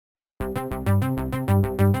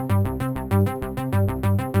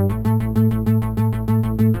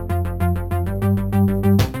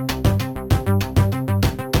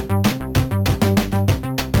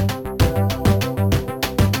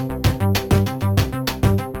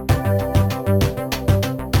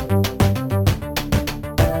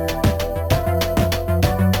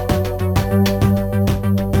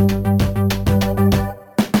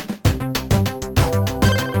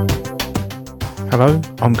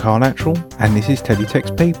I'm Carl Attrell, and this is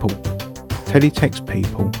Teletext People. Teletext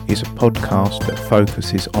People is a podcast that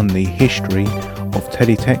focuses on the history of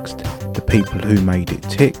teletext, the people who made it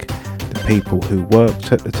tick, the people who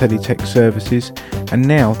worked at the teletext services, and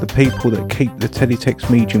now the people that keep the teletext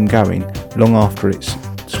medium going long after its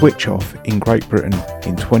switch off in Great Britain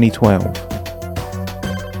in 2012.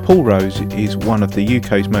 Paul Rose is one of the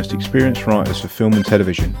UK's most experienced writers for film and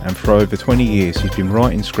television, and for over 20 years he's been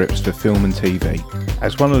writing scripts for film and TV.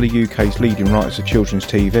 As one of the UK's leading writers of children's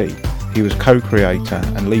TV, he was co-creator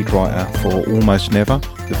and lead writer for Almost Never,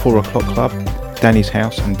 The 4 O'Clock Club, Danny's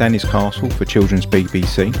House and Danny's Castle for children's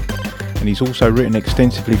BBC, and he's also written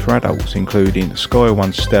extensively for adults, including Sky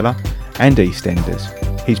One's Stella and EastEnders.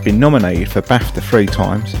 He's been nominated for BAFTA 3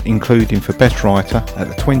 times, including for Best Writer at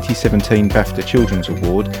the 2017 BAFTA Children's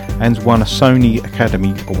Award, and won a Sony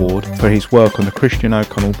Academy Award for his work on the Christian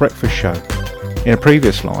O'Connell Breakfast Show. In a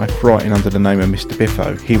previous life, writing under the name of Mr.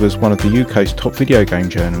 Biffo, he was one of the UK's top video game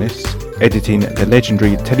journalists, editing the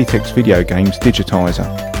legendary teletext video games Digitiser.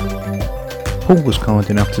 Paul was kind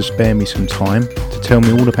enough to spare me some time to tell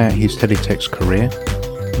me all about his teletext career,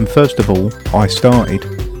 and first of all, I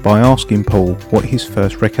started by asking Paul what his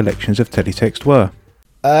first recollections of teletext were.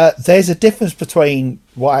 There's a difference between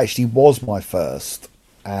what actually was my first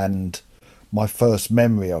and my first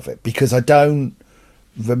memory of it, because I don't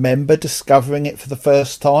remember discovering it for the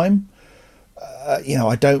first time.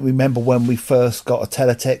 I don't remember when we first got a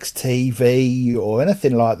teletext TV or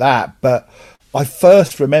anything like that, but I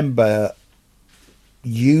first remember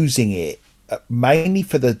using it mainly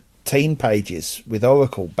for the teen pages with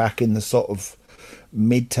Oracle back in the sort of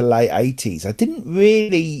mid to late 80s. I didn't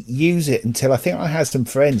really use it until I think I had some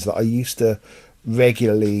friends that I used to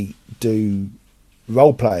regularly do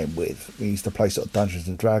role playing with. We used to play sort of Dungeons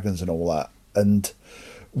and Dragons and all that, and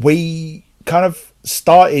we kind of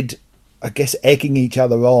started, I guess, egging each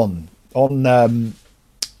other on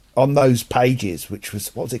those pages, which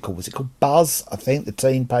was, what was it called? Was it called Buzz? I think the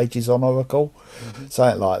teen pages on Oracle,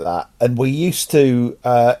 something like that. And we used to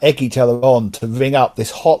egg each other on to ring up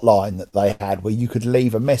this hotline that they had where you could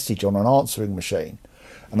leave a message on an answering machine.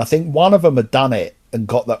 And I think one of them had done it and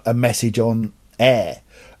got a message on air.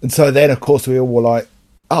 And so then, of course, we all were like,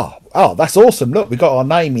 oh, that's awesome. Look, we got our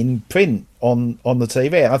name in print on the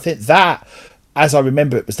TV. And I think that, as I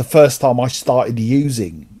remember, it was the first time I started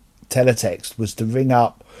using teletext, was to ring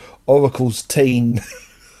up Oracle's teen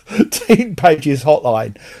pages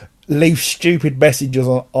hotline, leave stupid messages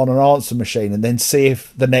on an answer machine, and then see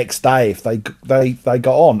if the next day if they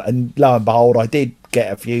got on. And lo and behold, I did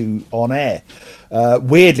get a few on air.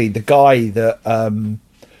 Weirdly, the guy that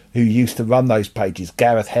who used to run those pages,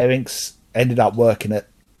 Gareth Herrinks, ended up working at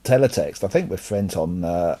teletext. I think we're friends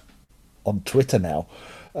on Twitter now,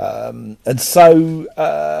 and so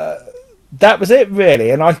that was it really.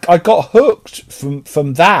 And I got hooked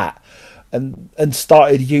from that and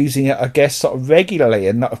started using it, I guess, sort of regularly.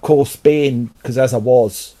 And of course, because as I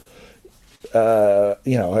was back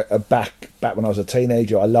when I was a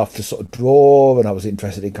teenager, I loved to sort of draw, and I was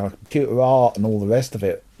interested in kind of computer art and all the rest of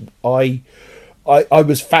it. I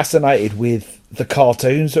was fascinated with the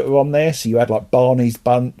cartoons that were on there. So you had like Barney's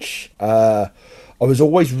Bunch. I was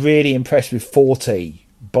always really impressed with 40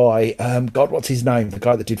 by God, what's his name? The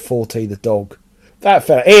guy that did 40 the dog. That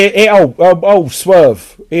fella.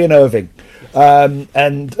 Swerve. Ian Irving.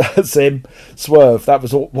 And that's him, Swerve. That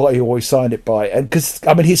was what he always signed it by. And because,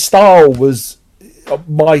 I mean, his style was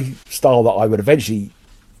my style that I would eventually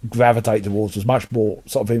gravitate towards, was much more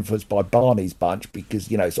sort of influenced by Barney's Bunch, because,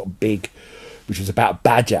 sort of big, which was about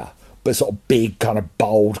Badger, but sort of big, kind of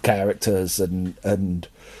bold characters and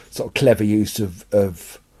sort of clever use of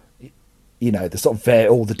the sort of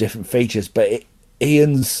all the different features. But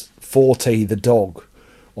Ian's 40 the dog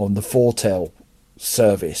on the Foretel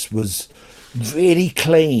service was really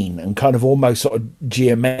clean and kind of almost sort of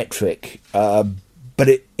geometric,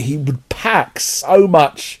 but he would pack so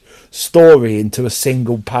much story into a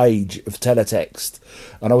single page of teletext,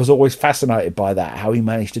 and I was always fascinated by that, how he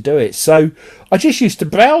managed to do it. So I just used to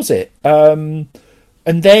browse it, and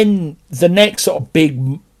then the next sort of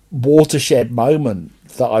big watershed moment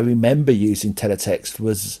that I remember using teletext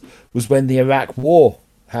was when the Iraq War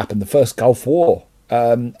happened, the first Gulf War,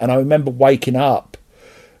 and I remember waking up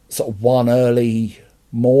sort of one early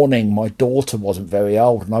morning. My daughter wasn't very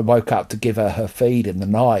old, and I woke up to give her feed in the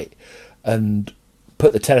night and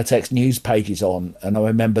put the teletext news pages on, and I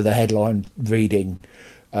remember the headline reading,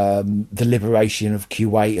 "The liberation of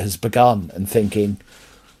Kuwait has begun," and thinking,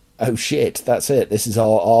 oh shit, that's it. This is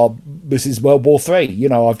this is World War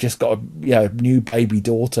III. I've just got a new baby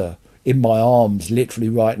daughter in my arms literally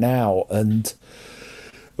right now, and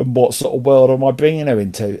and what sort of world am I bringing her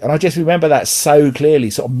into? And I just remember that so clearly,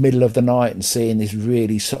 sort of middle of the night, and seeing this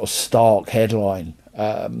really sort of stark headline.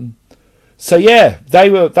 So yeah, they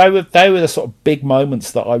were the sort of big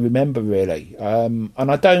moments that I remember, really. And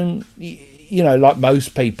I don't, like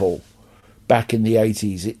most people back in the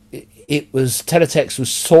 80s, it was, teletext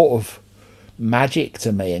was sort of magic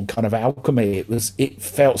to me, and kind of alchemy. It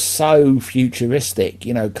felt so futuristic,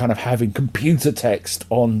 kind of having computer text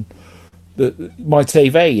on my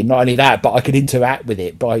TV, and not only that, but I could interact with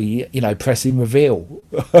it by pressing reveal,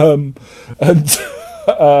 and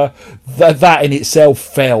that in itself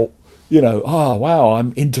felt, oh wow,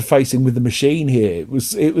 I'm interfacing with the machine here. It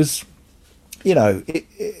was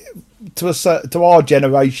to our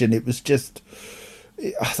generation, it was just,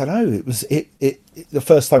 I don't know, it was the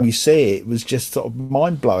first time you see it was just sort of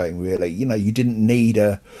mind blowing, really. You didn't need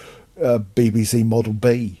a BBC Model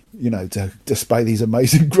B, to display these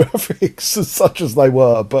amazing graphics, such as they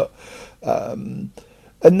were. But and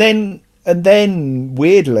then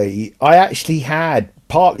weirdly, I actually had,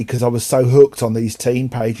 partly because I was so hooked on these teen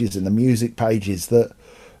pages and the music pages, that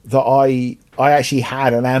I actually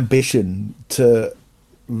had an ambition to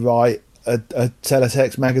write a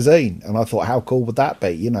teletext magazine. And I thought, how cool would that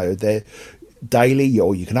be? They're daily,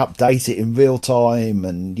 or you can update it in real time,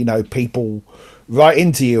 and people write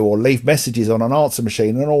into you or leave messages on an answer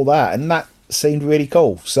machine and all that, and that seemed really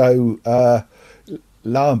cool. So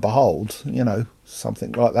lo and behold,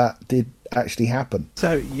 something like that did actually happen.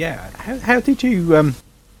 So yeah, how did you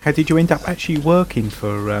end up actually working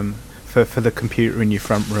for the computer in your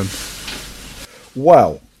front room?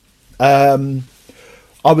 Well,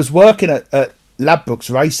 I was working at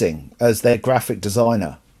Ladbrokes Racing as their graphic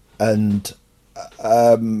designer, and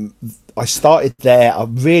I started there.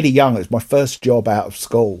 I'm really young. It was my first job out of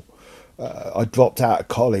school. I dropped out of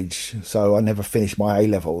college, so I never finished my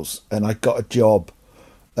A-levels, and I got a job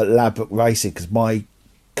at Ladbrokes Racing because my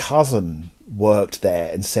cousin worked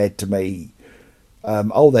there and said to me,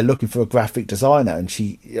 they're looking for a graphic designer, and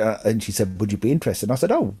she said, would you be interested? And I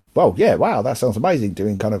said, oh well, yeah, wow, that sounds amazing,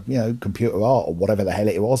 doing kind of computer art or whatever the hell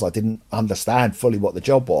it was. I didn't understand fully what the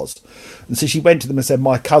job was, and so she went to them and said,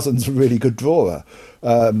 my cousin's a really good drawer,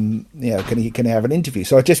 can he have an interview?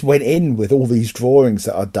 So I just went in with all these drawings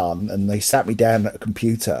that I'd done, and they sat me down at a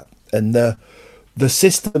computer, and the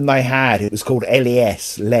system they had, it was called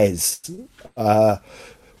LES,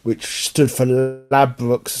 which stood for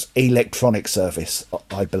Ladbrokes Electronic Service,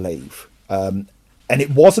 I believe. And it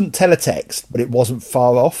wasn't teletext, but it wasn't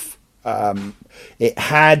far off. It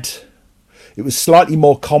was slightly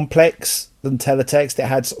more complex than teletext. It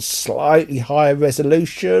had sort of slightly higher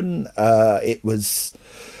resolution. It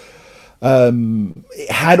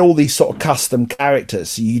had all these sort of custom characters.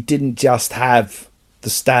 So you didn't just have the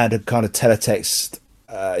standard kind of teletext,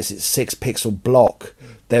 6-pixel block.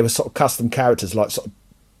 There were sort of custom characters, like sort of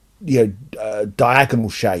diagonal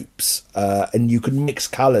shapes, and you could mix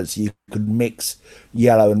colors. You could mix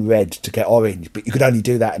yellow and red to get orange, but you could only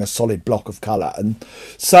do that in a solid block of color. And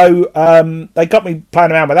so they got me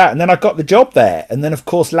playing around with that, and then I got the job there. And then of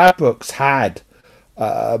course Ladbrokes had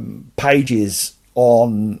pages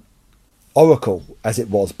on Oracle, as it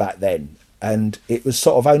was back then, and it was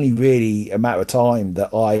sort of only really a matter of time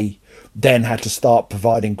that I then had to start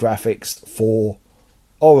providing graphics for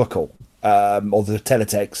Oracle. Or the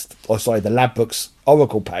teletext, the Ladbrokes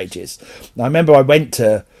Oracle pages. Now, I remember I went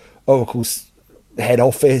to Oracle's head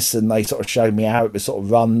office, and they sort of showed me how it was sort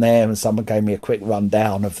of run there, and someone gave me a quick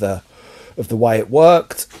rundown of the way it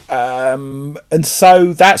worked. And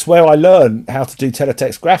so that's where I learned how to do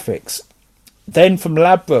teletext graphics. Then from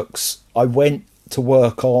Ladbrokes, I went to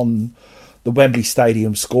work on the Wembley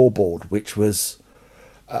Stadium scoreboard, which was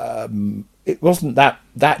it wasn't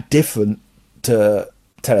that different to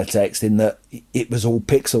teletext in that it was all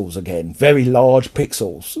pixels again, very large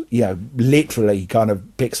pixels, literally kind of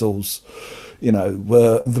pixels,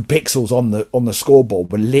 were the pixels on the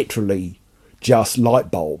scoreboard were literally just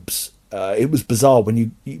light bulbs. It was bizarre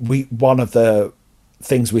when one of the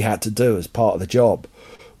things we had to do as part of the job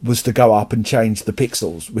was to go up and change the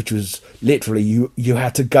pixels, which was literally you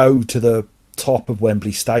had to go to the top of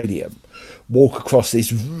Wembley Stadium, walk across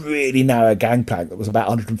this really narrow gangplank that was about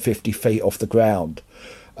 150 feet off the ground.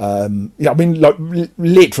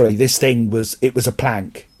 Literally, this thing was a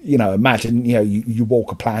plank. Imagine you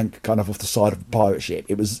walk a plank kind of off the side of a pirate ship.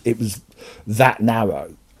 It was that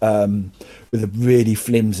narrow, with a really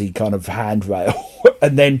flimsy kind of handrail,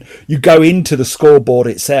 and then you go into the scoreboard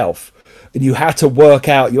itself, and you had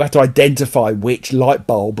to identify which light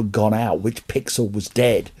bulb had gone out, which pixel was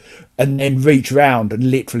dead, and then reach round and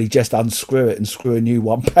literally just unscrew it and screw a new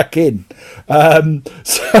one back in.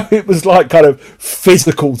 So it was like kind of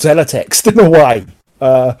physical teletext in a way.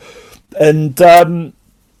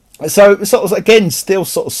 So it was sort of, again, still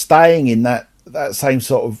sort of staying in that same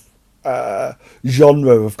sort of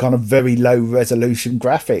genre of kind of very low resolution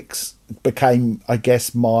graphics became, I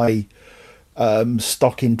guess, my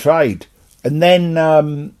stock in trade. And then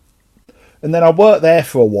I worked there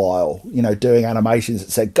for a while, doing animations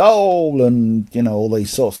that said goal and, all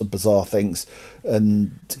these sorts of bizarre things,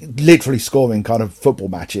 and literally scoring kind of football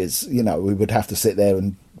matches. We would have to sit there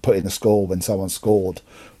and put in a score when someone scored,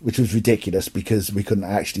 which was ridiculous because we couldn't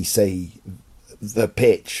actually see the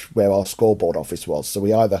pitch where our scoreboard office was. So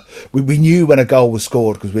we knew when a goal was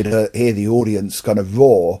scored because we'd hear the audience kind of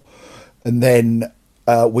roar, and then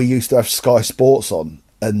we used to have Sky Sports on,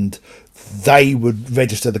 and they would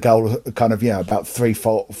register the goal kind of, about 3,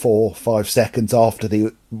 4, 5 seconds after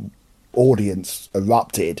the audience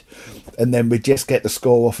erupted, and then we'd just get the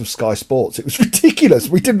score off of Sky Sports. It was ridiculous.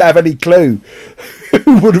 We didn't have any clue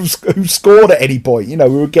who scored at any point. We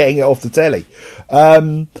were getting it off the telly.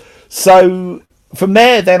 So from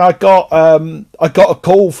there, then I got a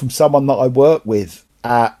call from someone that I worked with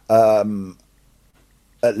at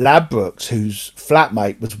Ladbrokes, whose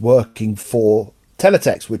flatmate was working for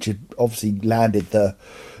teletext, which had obviously landed the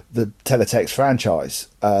teletext franchise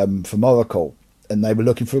from Oracle, and they were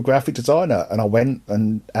looking for a graphic designer, and I went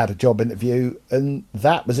and had a job interview, and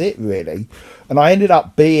that was it really. And I ended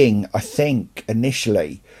up being, I think,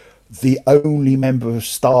 initially the only member of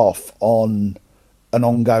staff on an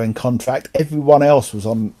ongoing contract. Everyone else was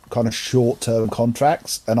on kind of short-term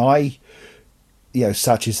contracts, and I,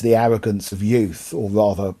 such is the arrogance of youth, or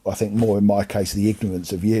rather, I think more in my case, the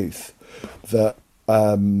ignorance of youth, that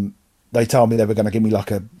they told me they were going to give me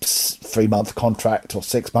like a 3-month contract or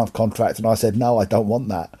 6-month contract, and I said no, I don't want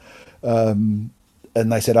that. And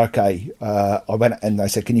they said okay. I went and they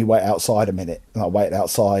said, can you wait outside a minute? And I waited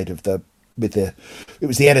outside it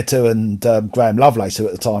was the editor and Graham Lovelace, who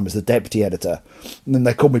at the time was the deputy editor, and then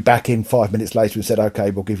they called me back in 5 minutes later and said,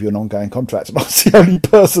 okay, we'll give you an ongoing contract. And I was the only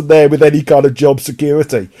person there with any kind of job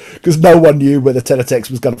security, because no one knew whether teletext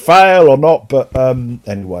was going to fail or not. But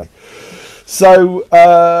anyway, so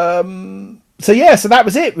that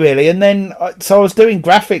was it really. And then I was doing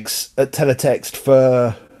graphics at teletext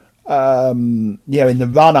for in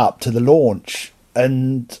the run up to the launch.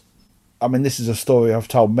 And I mean, this is a story I've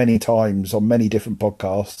told many times on many different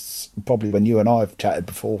podcasts, probably when you and I have chatted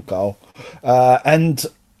before, Carl. And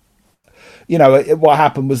what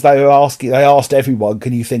happened was they asked everyone,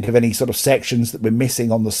 can you think of any sort of sections that were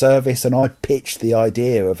missing on the service? And I pitched the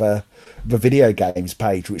idea of a video games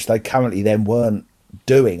page, which they currently then weren't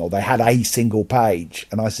doing, or they had a single page.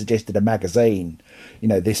 And I suggested a magazine,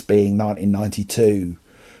 this being 1992.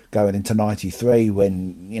 Going into 93,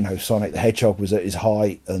 when Sonic the Hedgehog was at his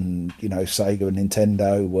height, and Sega and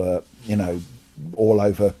Nintendo were all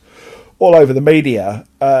over the media,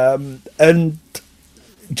 and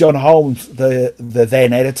John Holmes, the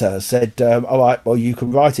then editor, said, all right, well, you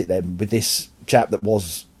can write it then with this chap that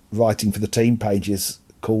was writing for the team pages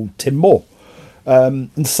called Tim Moore.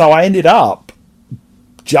 And so I ended up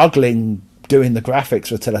juggling doing the graphics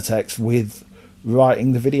for teletext with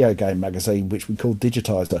writing the video game magazine, which we called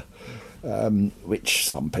Digitizer, which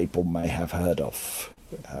some people may have heard of,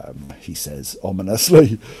 he says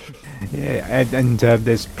ominously. Yeah, and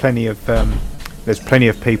there's plenty of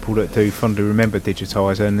people that do fondly remember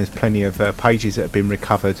Digitizer, and there's plenty of pages that have been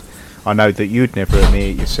recovered. I know that you'd never admit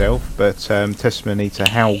it yourself, but testimony to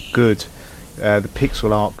how good the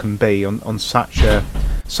pixel art can be on such a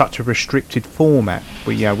restricted format,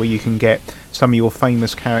 where you can get some of your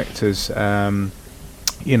famous characters,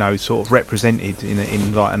 sort of represented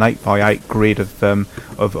in like an 8x8 grid of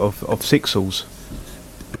sixels.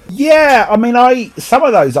 Yeah, I mean, some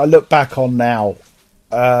of those I look back on now.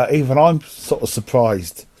 Even I'm sort of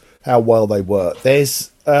surprised how well they work.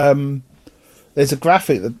 There's a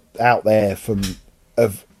graphic out there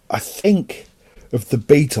of the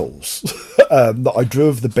Beatles that I drew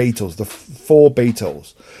of the Beatles, the 4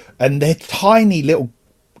 Beatles, and they're tiny little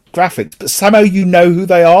graphics, but somehow you know who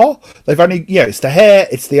they are. They've only, it's the hair,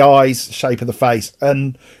 it's the eyes, shape of the face,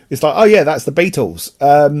 and it's like, oh yeah, that's the Beatles.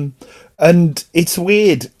 And it's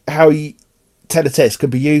weird how teletext can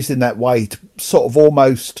be used in that way to sort of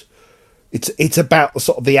almost, it's about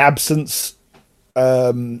sort of the absence,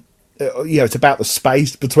 it's about the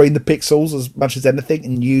space between the pixels as much as anything,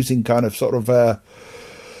 and using kind of sort of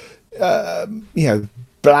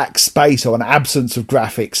black space or an absence of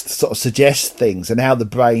graphics to sort of suggest things, and how the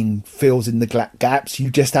brain fills in the gaps.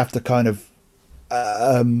 You just have to kind of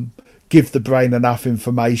give the brain enough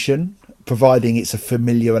information, providing it's a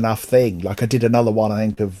familiar enough thing. Like I did another one, I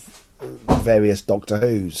think, of various Doctor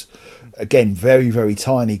Who's. Again, very, very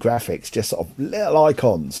tiny graphics, just sort of little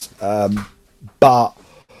icons. But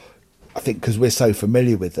I think because we're so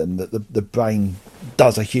familiar with them that the brain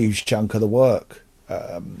does a huge chunk of the work.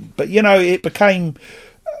 But, you know, it became...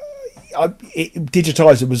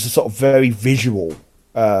 Digitizer was a sort of very visual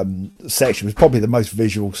section. It was probably the most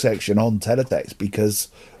visual section on teletext because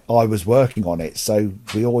I was working on it. So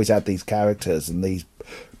we always had these characters and these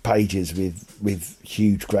pages with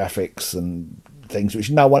huge graphics and things which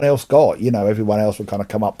no one else got. You know, everyone else would kind of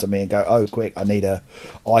come up to me and go, oh, quick, I need a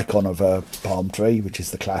icon of a palm tree, which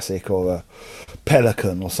is the classic, or a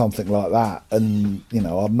pelican or something like that. And, you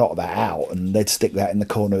know, I'd knock that out and they'd stick that in the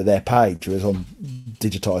corner of their page. Whereas on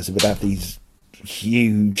Digitizer, we'd have these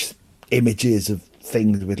huge images of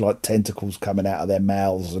things with like tentacles coming out of their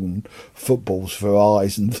mouths and footballs for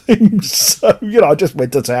eyes and things. So, you know, I just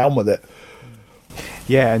went to town with it.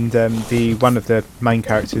 Yeah, and the one of the main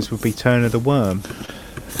characters would be Turner the Worm.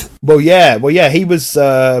 Well, yeah, he was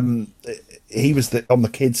on the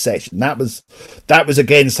kids section. That was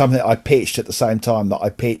again something that I pitched at the same time that I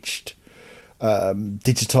pitched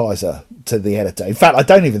Digitizer to the editor. In fact, I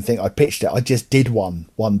don't even think I pitched it. I just did one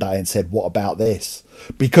day and said, "What about this?"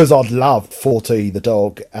 Because I'd loved Forty the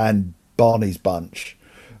dog and Barney's Bunch.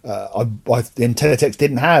 In Teletext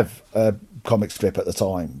didn't have a comic strip at the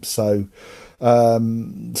time, so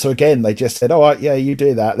again they just said, all right, yeah, you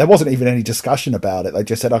do that. There wasn't even any discussion about it. They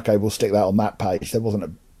just said, okay, we'll stick that on that page. There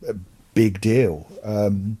wasn't a big deal. I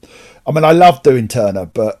mean, I loved doing Turner,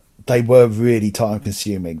 but they were really time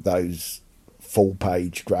consuming, those full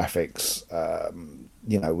page graphics,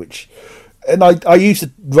 you know, which, and I used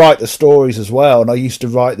to write the stories as well, and I used to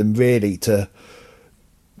write them really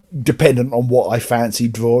dependent on what I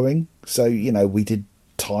fancied drawing. So, you know, we did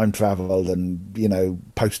time travel and, you know,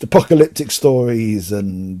 post-apocalyptic stories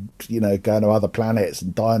and, you know, going to other planets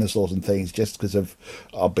and dinosaurs and things, just because of,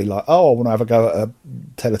 I'll be like, oh, I want to have a go at a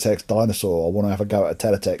teletext dinosaur. I want to have a go at a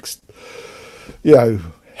teletext, you know,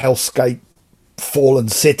 hellscape fallen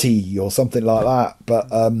city or something like that.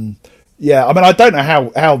 But yeah, I mean, I don't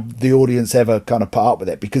know how the audience ever kind of put up with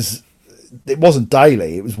it, because it wasn't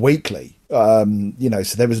daily, it was weekly. You know,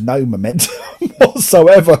 so there was no momentum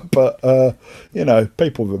whatsoever, but you know,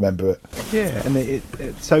 people remember it. Yeah, and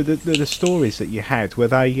so the stories that you had, were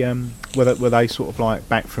they sort of like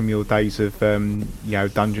back from your days of you know,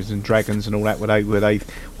 Dungeons and Dragons and all that? Were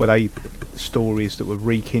they stories that were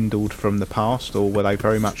rekindled from the past, or were they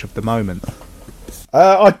very much of the moment?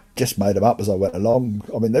 I just made them up as I went along.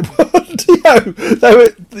 I mean, they weren't, you know,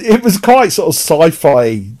 it was quite sort of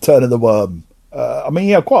sci-fi Turn of the Worm. I mean,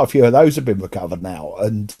 yeah, quite a few of those have been recovered now,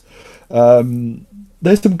 and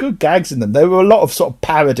there's some good gags in them. There were a lot of sort of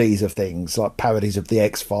parodies of things, like parodies of the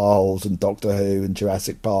X-Files and Doctor Who and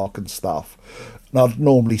Jurassic Park and stuff. And I'd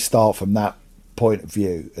normally start from that point of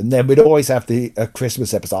view, and then we'd always have a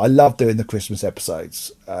Christmas episode. I love doing the Christmas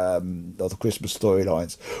episodes, or the Christmas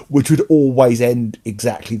storylines, which would always end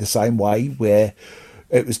exactly the same way, where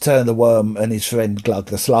it was Turn the Worm and his friend Glug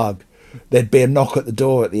the Slug. There'd be a knock at the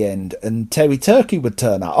door at the end, and Terry Turkey would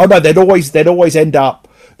turn up. Oh no, they'd always end up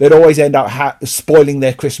spoiling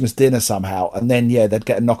their Christmas dinner somehow, and then yeah, they'd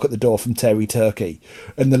get a knock at the door from Terry Turkey,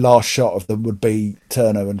 and the last shot of them would be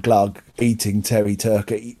Turner and Glug eating Terry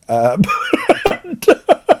Turkey. No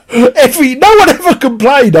one ever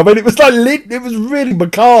complained. I mean, it was like it was really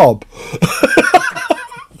macabre.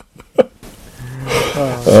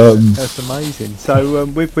 That's amazing. So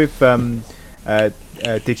with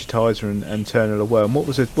Digitizer and Turner the Worm, what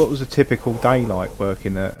was a typical day like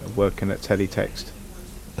working at Teletext?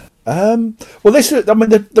 Well,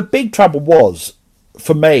 the big trouble was,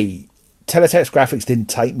 for me, Teletext graphics didn't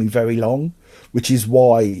take me very long, which is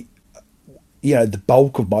why, you know, the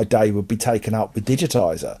bulk of my day would be taken up with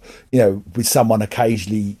Digitizer, you know, with someone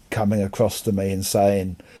occasionally coming across to me and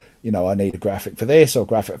saying, you know, I need a graphic for this or a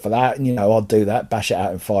graphic for that, and, you know, I'll do that, bash it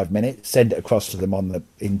out in 5 minutes, send it across to them on the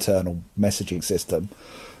internal messaging system,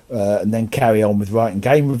 and then carry on with writing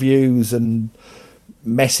game reviews and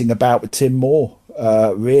messing about with Tim Moore,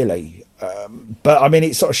 really. But I mean,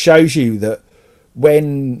 it sort of shows you that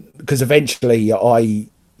because eventually I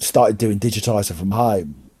started doing Digitizer from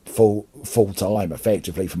home, full time,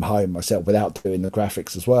 effectively from home myself, without doing the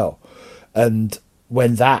graphics as well. And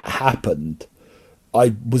when that happened,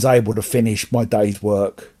 I was able to finish my day's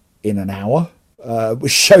work in an hour,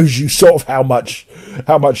 which shows you sort of how much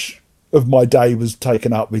of my day was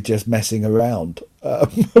taken up with just messing around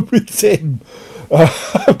with Tim,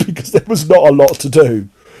 because there was not a lot to do.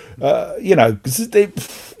 You know, because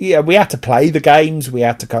we had to play the games. We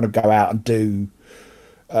had to kind of go out and do,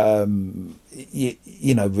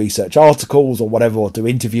 research articles or whatever, or do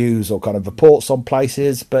interviews or kind of reports on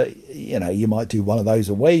places. But, you might do one of those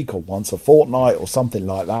a week or once a fortnight or something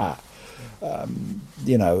like that.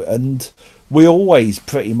 And we always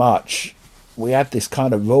pretty much, we had this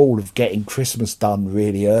kind of rule of getting Christmas done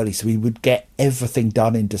really early. So we would get everything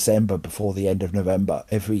done in December before the end of November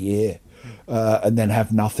every year, and then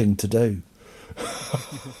have nothing to do.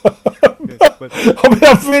 I mean,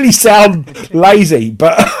 I really sound lazy,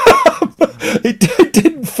 but it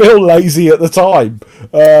didn't feel lazy at the time.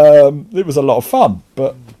 It was a lot of fun,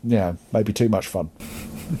 but maybe too much fun.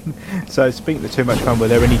 So, speaking of too much fun, were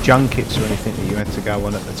there any junkets or anything that you had to go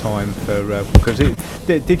on at the time for? Because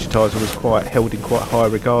Digitiser was held in quite high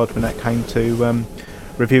regard when that came to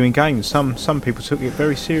reviewing games. Some people took it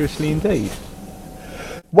very seriously indeed.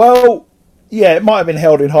 Well, yeah, it might have been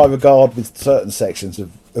held in high regard with certain sections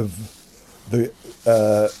of the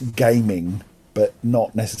gaming, but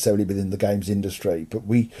not necessarily within the games industry. But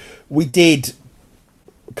we did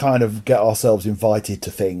kind of get ourselves invited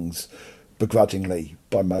to things begrudgingly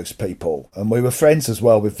by most people, and we were friends as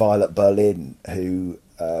well with Violet Berlin, who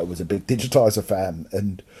was a big Digitiser fan,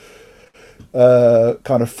 and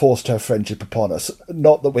kind of forced her friendship upon us.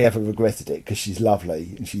 Not that we ever regretted it, because she's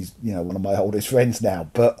lovely and she's one of my oldest friends now,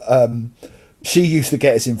 but she used to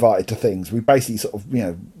get us invited to things. We basically sort of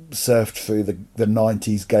surfed through the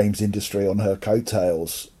 90s games industry on her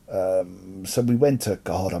coattails. So we went to,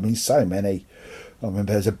 so many. I remember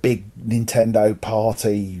there was a big Nintendo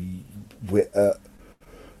party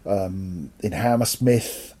in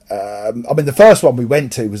Hammersmith. The first one we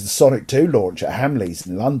went to was the Sonic 2 launch at Hamleys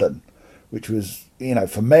in London, which was,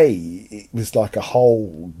 for me, it was like a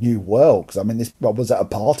whole new world. Because, I was at a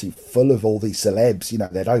party full of all these celebs.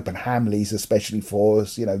 They'd open Hamleys especially for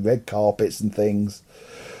us, red carpets and things.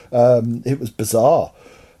 It was bizarre.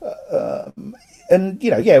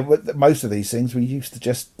 Most of these things we used to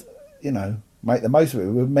just, make the most of it.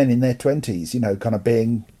 We were men in their 20s, kind of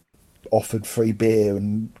being offered free beer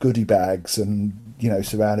and goodie bags and,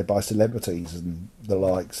 surrounded by celebrities and the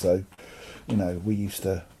like. So, we used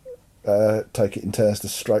to take it in turns to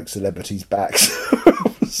stroke celebrities' backs.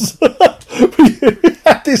 We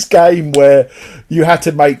had this game where you had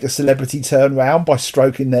to make the celebrity turn round by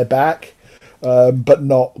stroking their back, but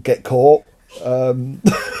not get caught. That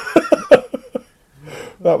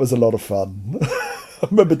was a lot of fun. I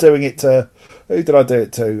remember doing it to... Who did I do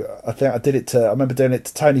it to? I remember doing it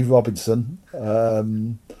to Tony Robinson.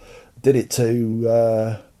 Did it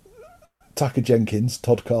to Tucker Jenkins,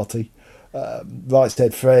 Todd Carty, Right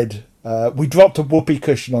Said Fred. We dropped a whoopee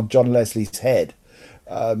cushion on John Leslie's head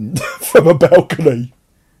from a balcony.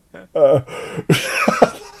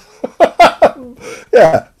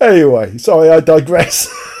 Yeah, anyway, sorry, I digress.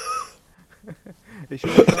 It's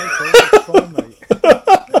your it's fine, mate.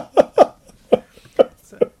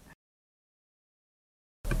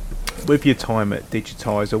 With your time at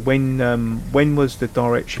Digitiser, when was the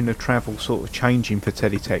direction of travel sort of changing for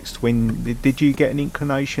teletext? When did you get an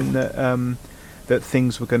inclination that that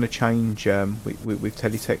things were going to change with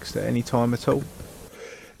teletext at any time at all?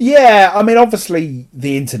 Yeah, obviously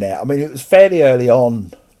the internet. It was fairly early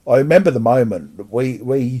on. I remember the moment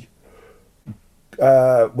we had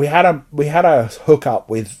a hookup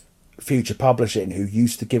with Future Publishing, who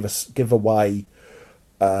used to give away.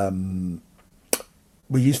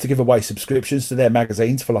 We used to give away subscriptions to their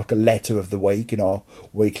magazines for like a letter of the week in our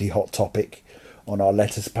weekly hot topic on our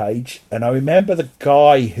letters page. And I remember the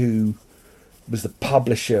guy who was the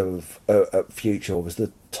publisher of Future, was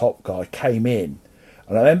the top guy, came in.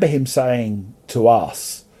 And I remember him saying to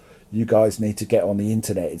us, "You guys need to get on the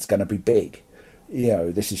internet. It's going to be big."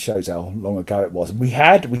 This shows how long ago it was. And we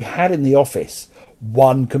had in the office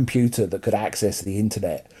one computer that could access the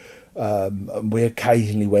internet. And we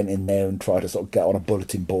occasionally went in there and tried to sort of get on a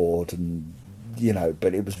bulletin board, and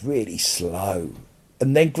but it was really slow.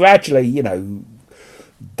 And then gradually,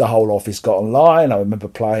 the whole office got online. I remember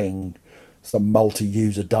playing some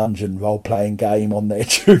multi-user dungeon role-playing game on there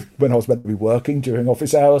when I was meant to be working during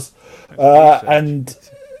office hours.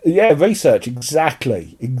 Research,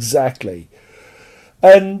 exactly.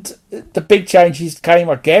 And the big changes came,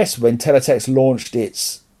 I guess, when teletext launched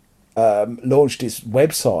its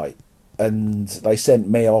website, and they sent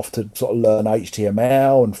me off to sort of learn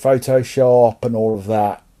HTML and Photoshop and all of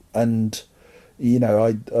that. And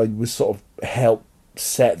I was sort of helped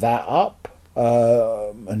set that up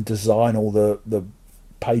and design all the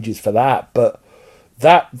pages for that. But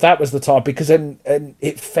that was the time, because and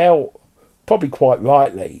it felt, probably quite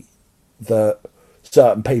rightly, that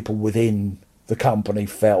certain people within the company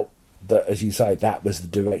felt that, as you say, that was the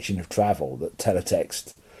direction of travel, that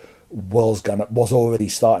teletext was already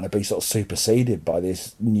starting to be sort of superseded by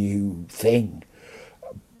this new thing.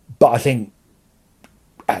 But I think,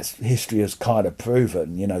 as history has kind of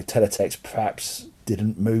proven, teletext perhaps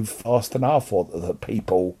didn't move fast enough, or the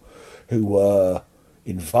people who were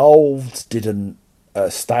involved didn't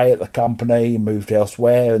stay at the company, moved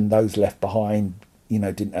elsewhere, and those left behind,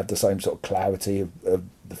 didn't have the same sort of clarity of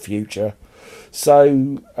the future.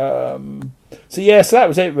 So that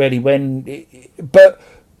was it really. But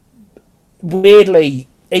weirdly,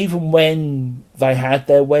 even when they had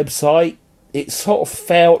their website, it sort of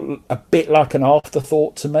felt a bit like an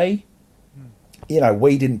afterthought to me.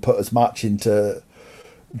 We didn't put as much into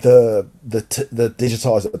the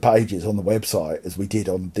digitize the pages on the website as we did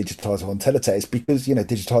on digitize on teletext, because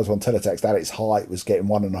digitize on teletext at its height was getting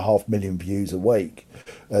 1.5 million views a week,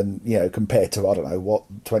 and compared to, I don't know what,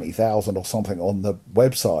 20,000 or something on the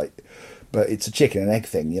website. But it's a chicken and egg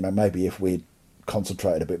thing. Maybe if we'd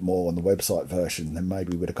concentrated a bit more on the website version, then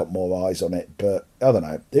maybe we'd have got more eyes on it. But I don't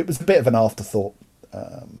know, it was a bit of an afterthought.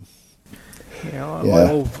 I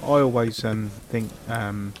always think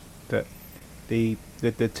that the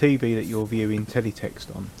TV that you're viewing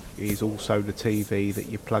teletext on is also the TV that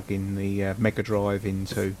you plug in the Mega Drive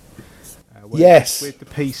into. Yes. With the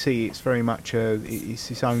PC, it's very much it's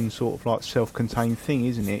its own sort of like self-contained thing,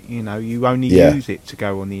 isn't it? You only use it to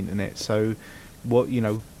go on the internet. So,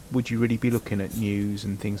 would you really be looking at news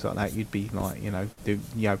and things like that? You'd be like,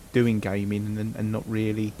 doing gaming and not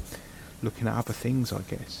really looking at other things, I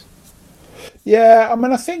guess. Yeah, I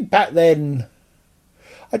mean, I think back then,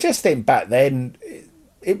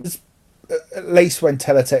 it was, at least when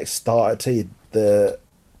teletext started their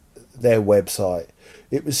website,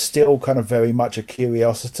 it was still kind of very much a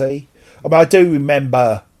curiosity. I mean, I do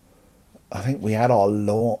remember, I think we had our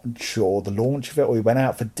launch, or the launch of it, or we went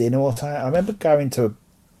out for dinner or something. I remember going to a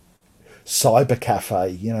cyber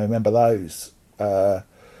cafe, remember those? But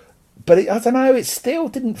I don't know, it still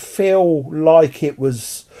didn't feel like it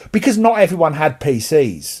was, because not everyone had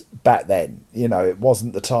PCs back then. It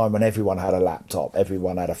wasn't the time when everyone had a laptop,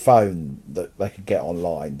 everyone had a phone that they could get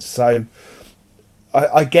online. So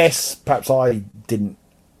I guess perhaps I didn't,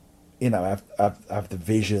 have the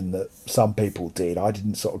vision that some people did. I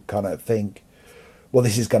didn't sort of kind of think, well,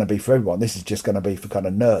 this is going to be for everyone. This is just going to be for kind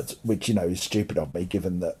of nerds, which, is stupid of me,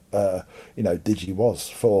 given that, Digi was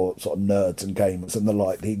for sort of nerds and gamers and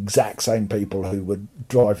the exact same people who would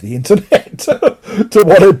drive the internet to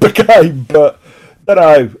what it became. But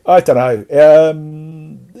I don't know.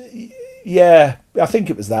 Yeah, I think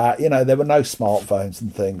it was that. There were no smartphones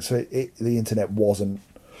and things, so the internet wasn't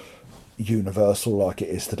universal like it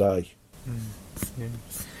is today. Yeah.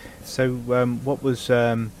 So, what was?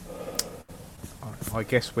 I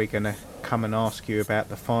guess we're going to come and ask you about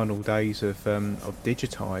the final days of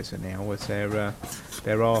Digitizer now. Was there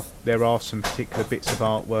are some particular bits of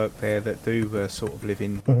artwork there that do sort of live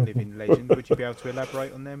in legend. Would you be able to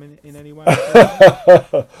elaborate on them in any way?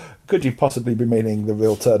 Could you possibly be meaning the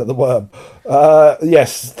real turn of the worm?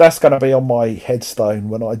 Yes, that's going to be on my headstone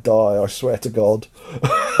when I die, I swear to God.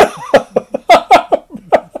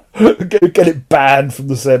 Get it banned from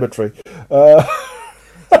the cemetery.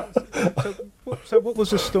 So what was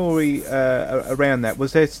the story around that?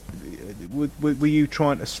 Was there, were you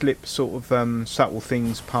trying to slip sort of subtle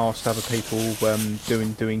things past other people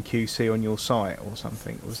doing QC on your site or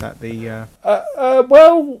something? Was that the?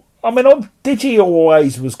 Well, I mean, on Digi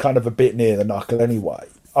always was kind of a bit near the knuckle anyway.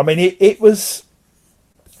 I mean, it was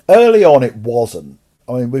early on. It wasn't.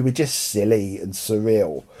 I mean, we were just silly and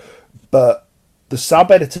surreal, but the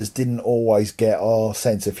sub editors didn't always get our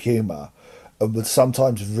sense of humour, and would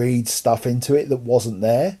sometimes read stuff into it that wasn't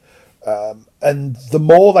there. And the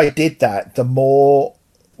more they did that, the more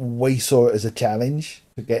we saw it as a challenge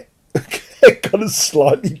to get kind of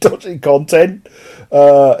slightly dodgy content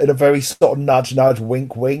in a very sort of nudge,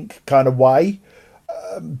 wink, wink kind of way.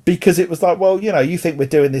 Because it was like, well, you think we're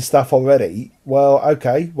doing this stuff already. Well,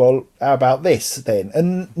 okay, well, how about this then?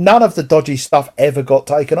 And none of the dodgy stuff ever got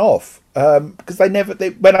taken off because they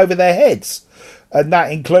went over their heads. And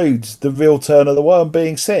that includes the real turn of the worm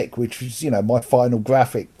being sick, which was, my final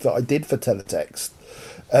graphic that I did for teletext.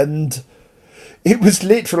 And it was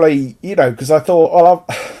literally, because I thought, well,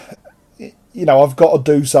 I've got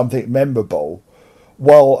to do something memorable.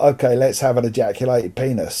 Well, okay, let's have an ejaculated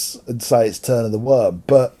penis and say it's turn of the worm.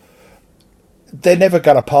 But they're never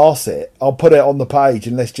going to pass it. I'll put it on the page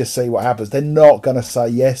and let's just see what happens. They're not going to say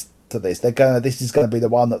yes to this. This is going to be the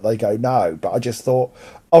one that they go no. But I just thought,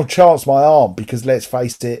 I'll chance my arm, because let's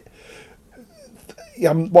face it,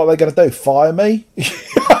 what are they going to do? Fire me?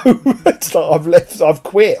 it's like I've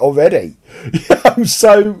quit already.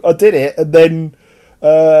 So I did it, and then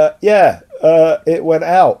it went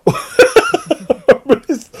out.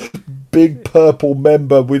 This big purple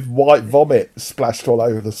member with white vomit splashed all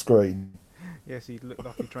over the screen. Yes, he looked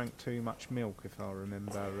like he drank too much milk, if I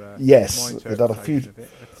remember. Yes, my they'd had a few, of it,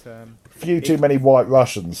 but, few too many white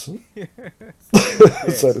Russians,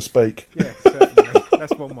 so to speak. Yeah, certainly.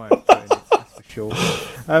 That's one way of doing it, that's for sure.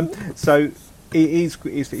 So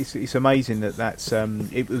it's amazing that's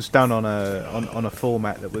it was done on a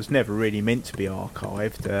format that was never really meant to be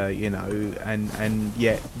archived, and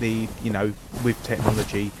yet with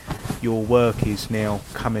technology, your work is now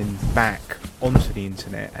coming back onto the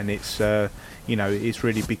internet, and it's it's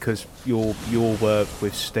really because your work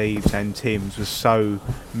with Steve's and Tim's was so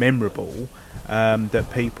memorable that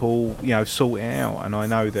people sought it out. And I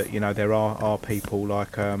know that there are people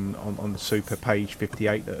like on the Super Page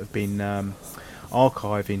 58 that have been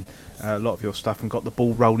archiving a lot of your stuff and got the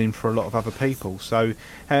ball rolling for a lot of other people. So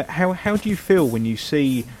how do you feel when you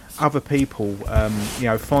see other people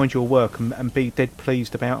find your work and be dead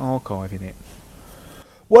pleased about archiving it?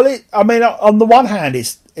 Well, on the one hand,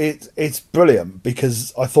 it's brilliant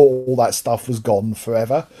because I thought all that stuff was gone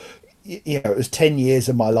forever. It was 10 years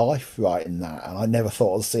of my life writing that, and I never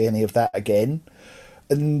thought I'd see any of that again.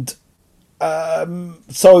 And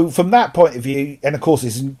so from that point of view, and of course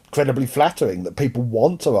it's incredibly flattering that people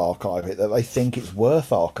want to archive it, that they think it's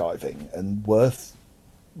worth archiving and worth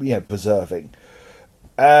preserving.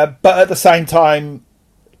 But at the same time,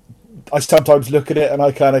 I sometimes look at it and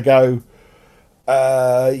I kind of go,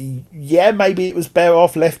 maybe it was better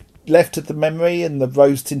off left to the memory and the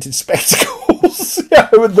rose-tinted spectacles.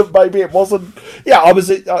 And that maybe it wasn't. I was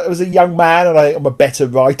a young man, and I think I'm a better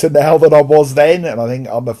writer now than I was then, and I think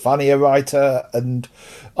I'm a funnier writer. And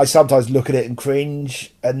I sometimes look at it and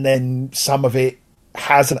cringe, and then some of it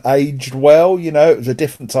hasn't aged well. It was a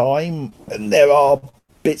different time, and there are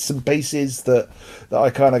bits and pieces that I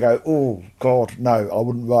kind of go, oh God, no, I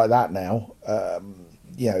wouldn't write that now.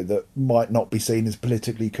 That might not be seen as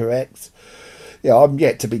politically correct. I'm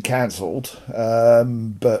yet to be cancelled,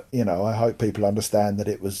 but I hope people understand that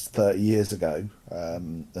it was 30 years ago.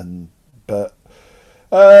 But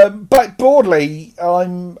broadly,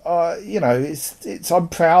 I'm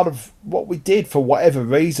proud of what we did. For whatever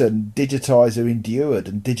reason, Digitizer endured,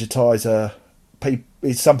 and Digitizer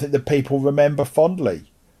is something that people remember fondly.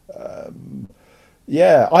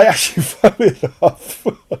 I actually, funny enough,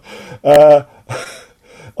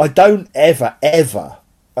 I don't ever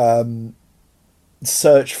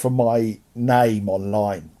search for my name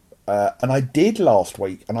online, and I did last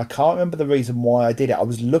week, and I can't remember the reason why I did it. I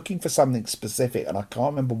was looking for something specific, and I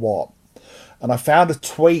can't remember what. And I found a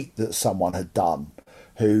tweet that someone had done,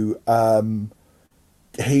 who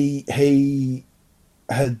he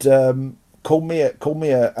had called me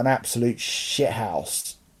an absolute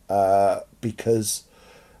shithouse because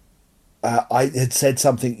I had said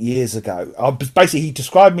something years ago. Basically, he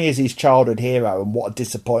described me as his childhood hero and what a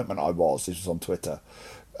disappointment I was. This was on Twitter.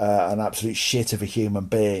 An absolute shit of a human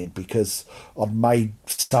being because I'd made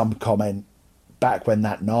some comment back when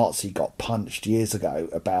that Nazi got punched years ago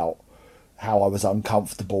about how I was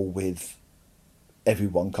uncomfortable with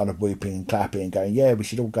everyone kind of whooping and clapping and going, yeah, we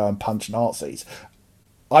should all go and punch Nazis.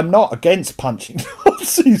 I'm not against punching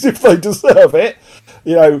Nazis if they deserve it.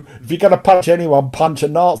 If you're going to punch anyone, punch a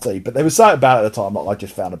Nazi. But there was something about it at the time that I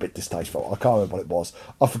just found a bit distasteful. I can't remember what it was.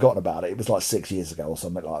 I've forgotten about it. It was like 6 years ago or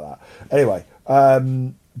something like that. Anyway,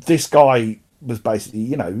 this guy was basically,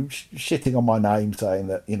 shitting on my name, saying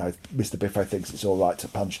that, Mr. Biffo thinks it's all right to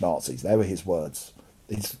punch Nazis. They were his words.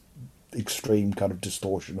 His extreme kind of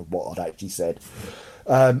distortion of what I'd actually said.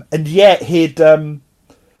 And yet he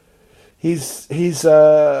was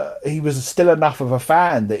still enough of a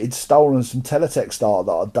fan that he'd stolen some teletext art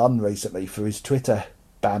that I'd done recently for his Twitter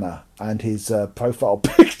banner and his profile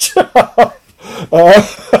picture.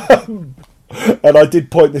 And I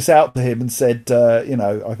did point this out to him and said,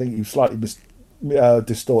 I think you slightly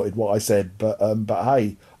distorted what I said, but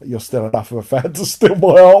hey, you're still enough of a fan to steal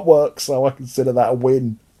my artwork, so I consider that a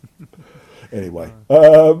win. Anyway,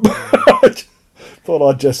 I thought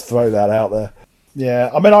I'd just throw that out there.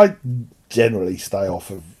 Yeah, I generally stay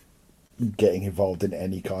off of getting involved in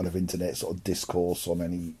any kind of internet sort of discourse on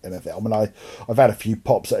anything. I've had a few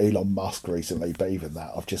pops at Elon Musk recently, but even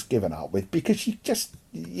that I've just given up with, because you just,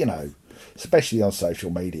 especially on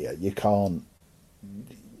social media, you can't.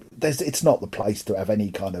 It's not the place to have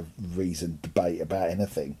any kind of reasoned debate about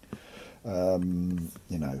anything.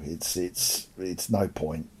 It's no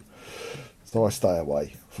point. So I stay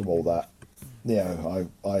away from all that.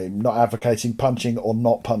 I'm not advocating punching or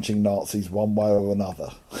not punching Nazis one way or another.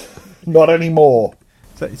 Not anymore.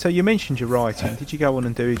 So you mentioned your writing. Did you go on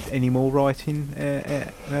and do any more writing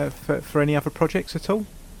for any other projects at all?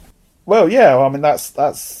 Well, yeah. I mean,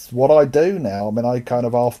 that's what I do now. I mean, I kind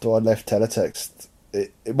of, after I left teletext,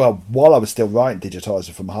 while I was still writing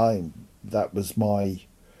Digitizer from home, that was my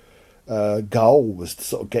goal, was to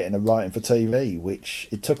sort of get into writing for TV, which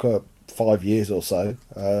it took 5 years or so,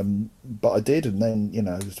 but I did, and then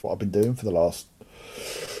it's what I've been doing for the last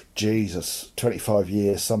 25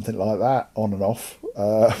 years, something like that, on and off.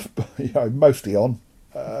 Mostly on.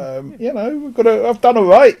 I've done all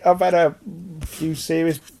right. I've had a few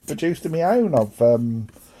series produced of my own. I've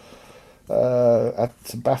had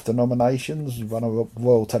some BAFTA nominations, won a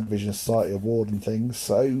Royal Television Society Award and things.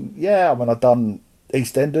 So yeah, I mean, I've done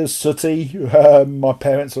EastEnders, Sooty, My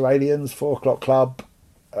Parents Are Aliens, 4 O'Clock Club,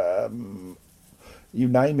 you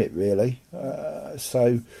name it, really.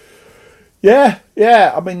 Yeah.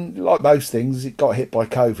 I mean, like most things, it got hit by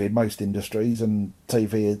COVID, most industries, and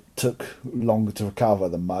TV took longer to recover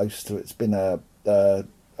than most. So it's been a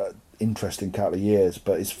interesting couple of years,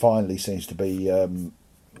 but it finally seems to be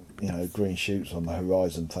green shoots on the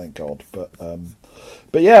horizon, thank God.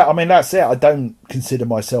 But yeah, I mean, that's it. I don't consider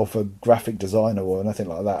myself a graphic designer or anything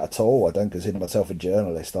like that at all. I don't consider myself a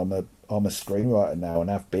journalist. I'm a screenwriter now, and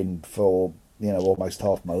have been for almost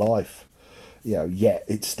half my life. Yet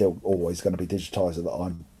it's still always going to be Digitizer that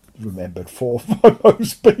I'm remembered for by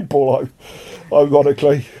most people.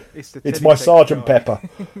 Ironically, it's my Sergeant Pepper.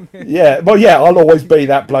 Yeah, well, yeah, I'll always be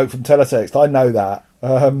that bloke from Teletext. I know that.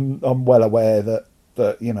 I'm well aware that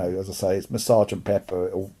as I say, it's my Sergeant Pepper.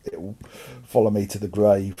 It'll follow me to the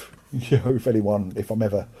grave. If I'm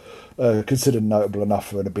ever considered notable enough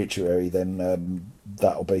for an obituary, then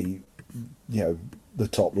that'll be the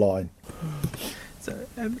top line.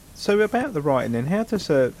 So about the writing, then, how does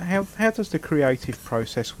the creative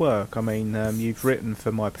process work? I mean, you've written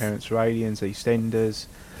for My Parents Are Aliens, EastEnders,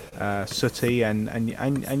 Sooty,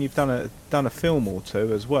 and you've done a film or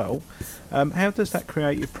two as well. How does that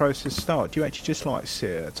creative process start? Do you actually just like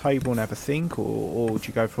sit at a table and have a think, or do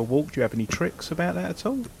you go for a walk? Do you have any tricks about that at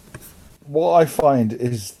all? What I find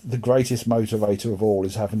is the greatest motivator of all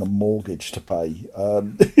is having a mortgage to pay.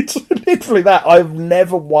 It's literally that. I've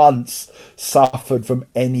never once suffered from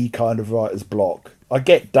any kind of writer's block. I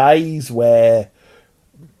get days where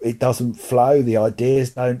it doesn't flow, the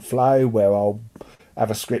ideas don't flow, where I'll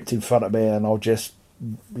have a script in front of me and I'll just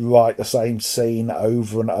write the same scene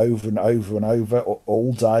over and over and over and over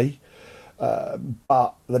all day.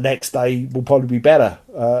 But the next day will probably be better.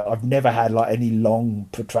 I've never had like any long,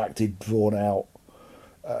 protracted, drawn out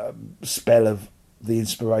spell of the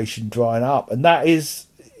inspiration drying up, and that is,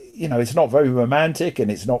 it's not very romantic, and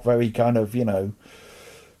it's not very kind of the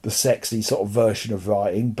sexy sort of version of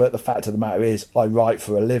writing. But the fact of the matter is, I write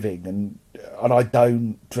for a living, and I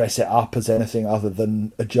don't dress it up as anything other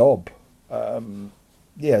than a job. That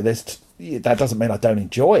doesn't mean I don't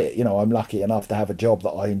enjoy it. I'm lucky enough to have a job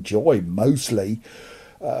that I enjoy mostly.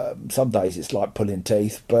 Some days it's like pulling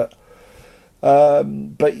teeth, but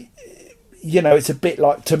it's a bit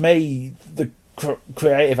like, to me, the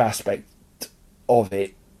creative aspect of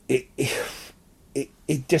it. It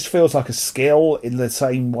just feels like a skill, in the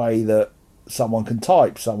same way that someone can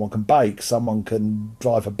type, someone can bake, someone can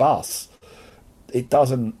drive a bus. It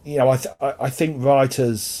doesn't. I think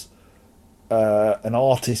writers. And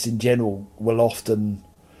artists in general will often,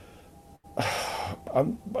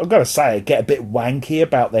 I'm going to say it, get a bit wanky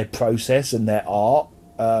about their process and their art.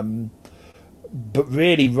 But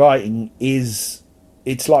really, writing it's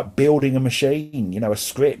like building a machine. A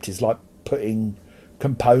script is like putting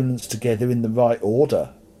components together in the right order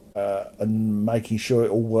and making sure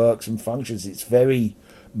it all works and functions. It's very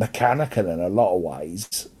mechanical in a lot of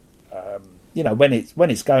ways. When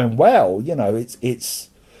it's going well, it's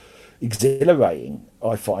exhilarating.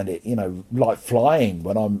 I find it, like flying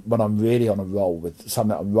when I'm really on a roll with something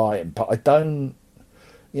that I'm writing. But I don't,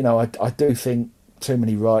 I do think too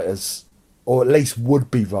many writers, or at least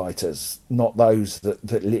would-be writers, not those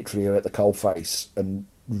that literally are at the coalface and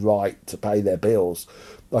write to pay their bills.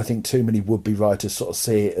 I think too many would-be writers sort of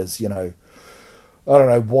see it as,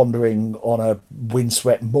 wandering on a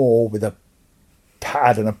windswept moor with a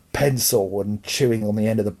pad and a pencil and chewing on the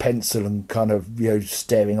end of the pencil and kind of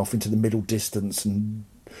staring off into the middle distance and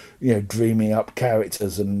dreaming up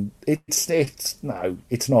characters. And it's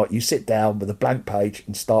not. You sit down with a blank page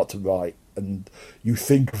and start to write, and you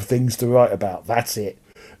think of things to write about. That's it.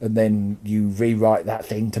 And then you rewrite that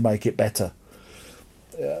thing to make it better.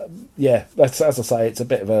 That's, as I say, it's a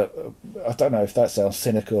bit of I don't know if that sounds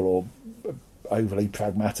cynical or overly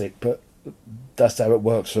pragmatic, but that's how it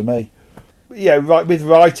works for me. Yeah, right. With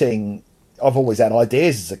writing, I've always had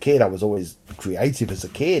ideas as a kid. I was always creative as a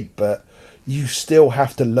kid, but you still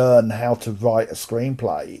have to learn how to write a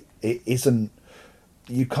screenplay. It isn't.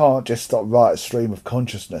 You can't just start write a stream of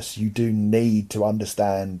consciousness. You do need to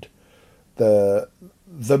understand the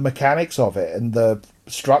mechanics of it and the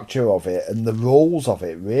structure of it and the rules of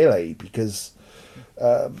it, really, because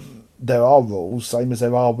there are rules, same as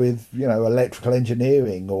there are with, you know, electrical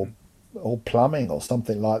engineering or plumbing or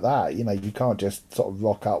something like that. You know, you can't just sort of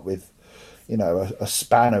rock up with, you know, a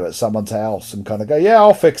spanner at someone's house and kind of go, yeah,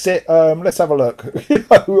 I'll fix it. Let's have a look. You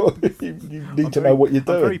need to know what you're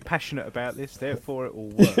doing. I'm very passionate about this, therefore it will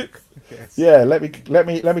work. Yes. Yeah, let me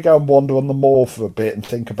go and wander on the moor for a bit and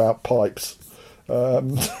think about pipes.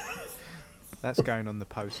 That's going on the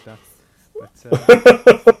poster. But,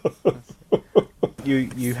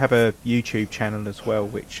 you have a YouTube channel as well,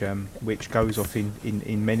 which goes off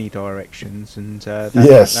in many directions, and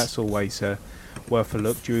that's always worth a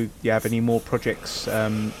look. Do you have any more projects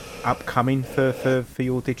upcoming for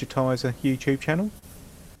your Digitizer YouTube channel?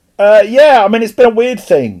 Yeah, I mean, it's been a weird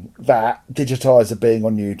thing, that Digitizer being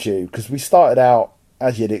on YouTube, because we started out,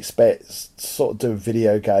 as you'd expect, sort of doing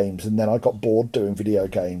video games, and then I got bored doing video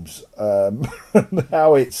games.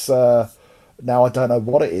 Now it's now I don't know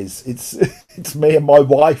what it is. It's me and my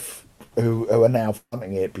wife who are now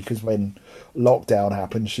funding it, because when lockdown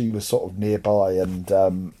happened, she was sort of nearby and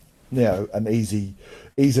you know, an easily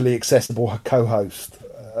accessible co-host.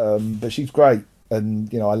 But she's great,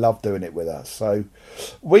 and you know, I love doing it with her. So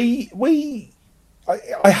I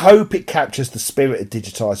hope it captures the spirit of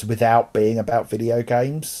Digitizer without being about video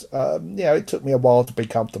games. You know, it took me a while to be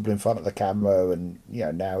comfortable in front of the camera, and you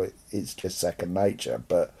know, now it's just second nature.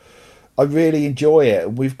 But I really enjoy it,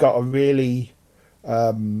 and we've got a really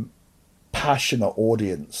passionate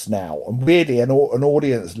audience now, and really an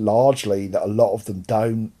audience largely that a lot of them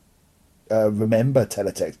don't remember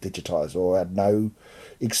teletext Digitizer or had no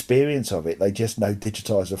experience of it. They just know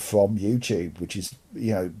Digitizer from YouTube, which is,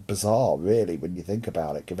 you know, bizarre really when you think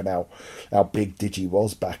about it, given how big Digi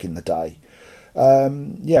was back in the day.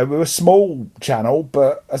 Yeah, we're a small channel,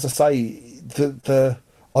 but as I say,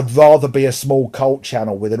 I'd rather be a small cult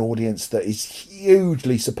channel with an audience that is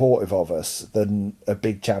hugely supportive of us than a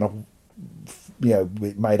big channel, you know,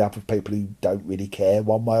 made up of people who don't really care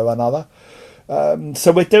one way or another.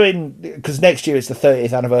 So we're doing, because next year it's the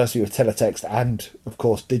 30th anniversary of teletext and of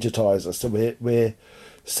course Digitizer, so we're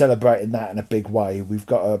celebrating that in a big way. We've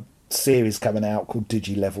got a series coming out called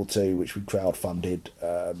Digi Level 2, which we crowdfunded,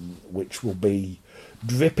 which will be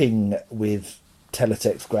dripping with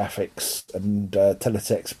teletext graphics and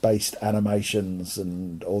teletext based animations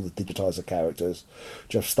and all the Digitizer characters.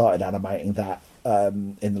 Just started animating that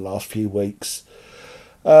in the last few weeks.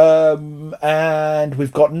 And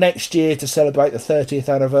we've got next year to celebrate the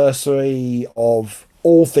 30th anniversary of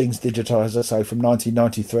all things Digitizer, so from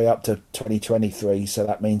 1993 up to 2023, so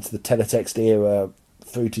that means the teletext era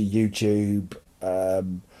through to YouTube.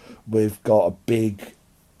 We've got a big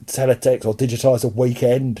teletext or Digitizer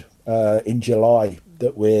weekend in July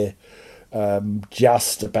that we're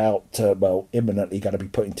just about to, well, imminently going to be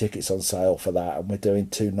putting tickets on sale for that, and we're doing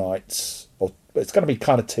 2 nights, or it's going to be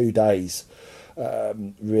kind of 2 days,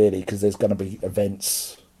 really, because there's going to be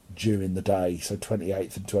events during the day, so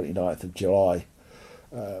 28th and 29th of July.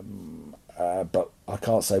 But I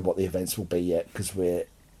can't say what the events will be yet, because we've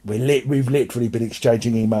literally been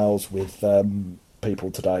exchanging emails with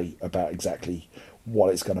people today about exactly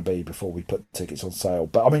what it's going to be before we put tickets on sale.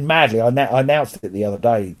 But I mean, madly, I announced it the other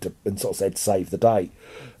day and sort of said save the date,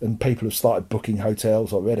 and people have started booking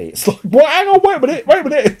hotels already. It's like, well, hang on, wait a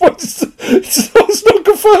minute, it's not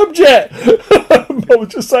confirmed yet. I was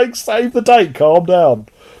just saying save the date, calm down.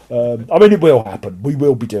 I mean, it will happen. We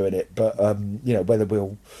will be doing it, but you know, whether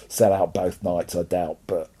we'll sell out both nights, I doubt.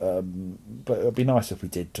 But it would be nice if we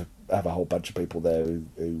did, to have a whole bunch of people there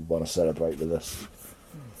who want to celebrate with us.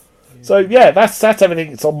 So yeah, that's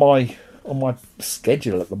everything. It's on my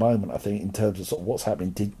schedule at the moment, I think, in terms of sort of what's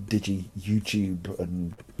happening Digi YouTube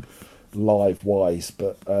and live wise.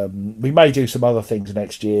 But we may do some other things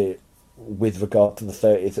next year with regard to the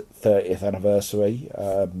 30th anniversary.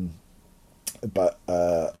 But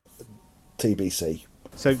TBC.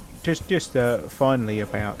 So just finally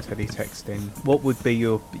about teletext, then, what would be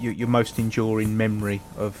your most enduring memory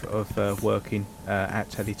of working at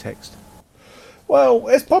teletext? Well,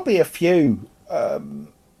 there's probably a few. I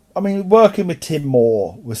mean, working with Tim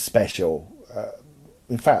Moore was special.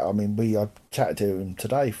 In fact, I mean, I chatted to him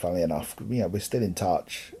today, funnily enough. You know, we're still in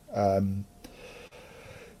touch. I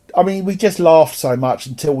mean, we just laughed so much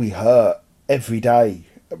until we hurt every day.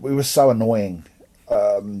 We were so annoying.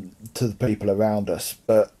 to the people around us,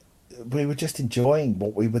 but we were just enjoying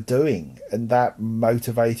what we were doing, and that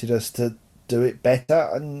motivated us to do it better.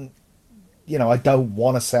 And I don't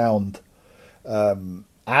want to sound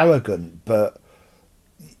arrogant, but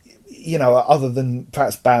other than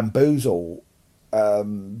perhaps Bamboozle,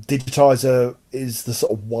 Digitizer is the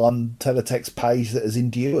sort of one teletext page that has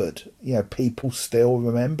endured. People still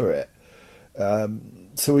remember it.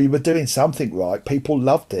 So we were doing something right. People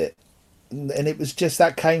loved it, and it was just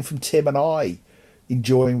that came from Tim and I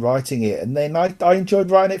enjoying writing it. And then I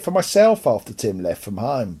enjoyed writing it for myself after Tim left from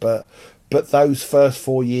home. But those first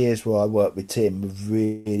 4 years where I worked with Tim were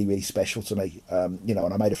really, really special to me. And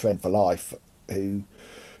I made a friend for life who,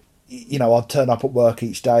 I'd turn up at work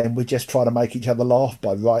each day and we'd just try to make each other laugh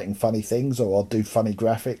by writing funny things, or I'd do funny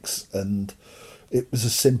graphics, and it was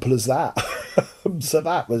as simple as that. So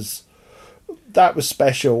that was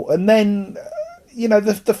special. And then,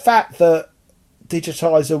 the fact that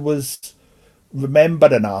Digitizer was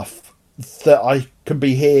remembered enough that I can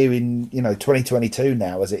be here in 2022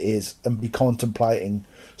 now as it is, and be contemplating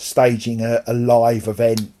staging a live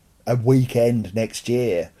event, a weekend next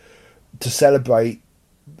year to celebrate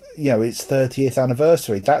its 30th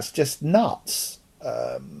anniversary. That's just nuts.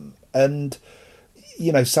 And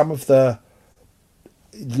some of the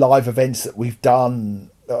live events that we've done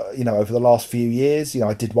over the last few years,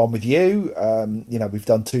 I did one with you. We've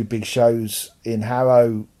done 2 big shows in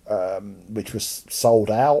Harrow, which was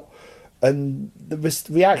sold out, and the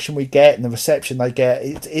reaction we get and the reception they get,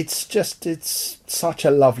 it's such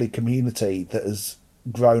a lovely community that has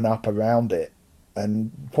grown up around it,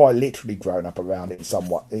 and quite literally grown up around it in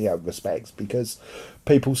somewhat respects, because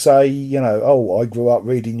people say, oh, I grew up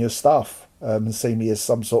reading your stuff, and see me as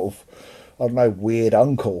some sort of, I don't know, weird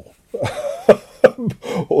uncle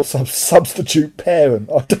or some substitute parent,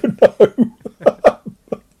 I don't know.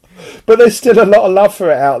 But there's still a lot of love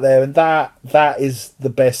for it out there, and that is the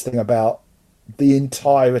best thing about the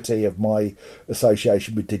entirety of my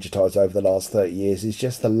association with Digitize over the last 30 years, is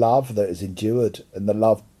just the love that has endured, and the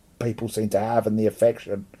love people seem to have, and the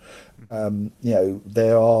affection.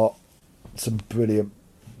 There are some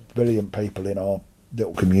brilliant people in our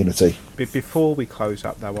little community. Before we close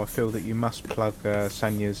up, though, I feel that you must plug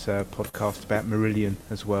Sanya's podcast about Marillion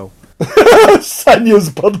as well. Sanya's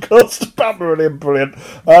podcast about Marillion, brilliant.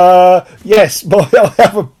 Yes, I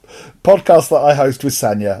have a podcast that I host with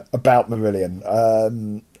Sanya about Marillion,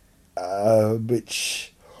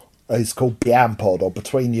 which is called Biampod, or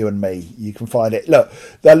Between You and Me. You can find it. Look,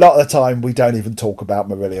 a lot of the time we don't even talk about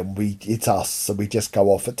Marillion. It's us, so we just go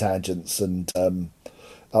off at tangents and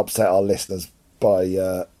upset our listeners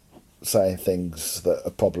by saying things that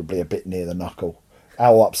are probably a bit near the knuckle.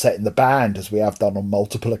 Our upsetting the band, as we have done on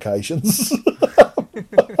multiple occasions,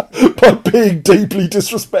 by being deeply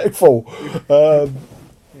disrespectful.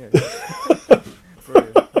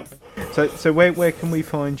 So where can we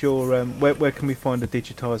find your where can we find the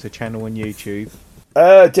Digitizer channel on YouTube?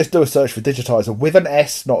 Just do a search for Digitizer with an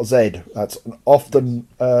S, not a Z. That's often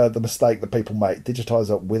the mistake that people make.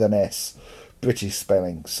 Digitizer with an S, British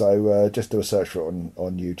spelling. So just do a search for it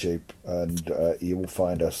on YouTube, and you will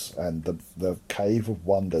find us and the cave of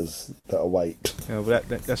wonders that await. Well,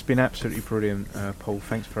 that's been absolutely brilliant, Paul.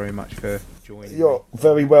 Thanks very much for joining. You're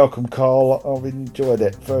very welcome, Carl. I've enjoyed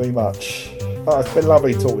it very much. Oh, it's been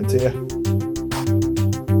lovely talking to you.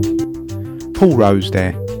 Paul Rose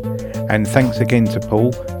there. And thanks again to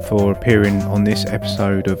Paul for appearing on this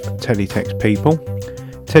episode of Teletext People.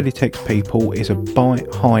 Teletext People is a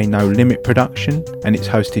bite high no limit production, and it's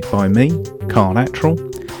hosted by me, Carl Attrell.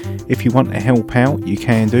 If you want to help out, you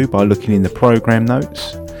can do by looking in the programme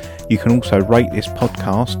notes. You can also rate this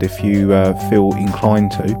podcast if you feel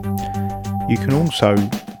inclined to. You can also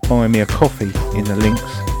buy me a coffee in the links.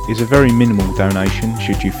 It's a very minimal donation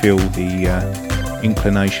should you feel the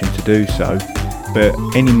inclination to do so. But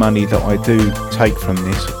any money that I do take from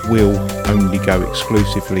this will only go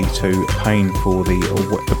exclusively to paying for the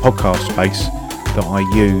podcast space that I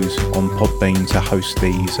use on Podbean to host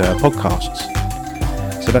these podcasts.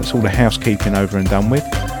 So that's all the housekeeping over and done with.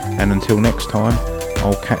 And until next time,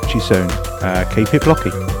 I'll catch you soon. Keep it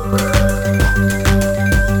blocky.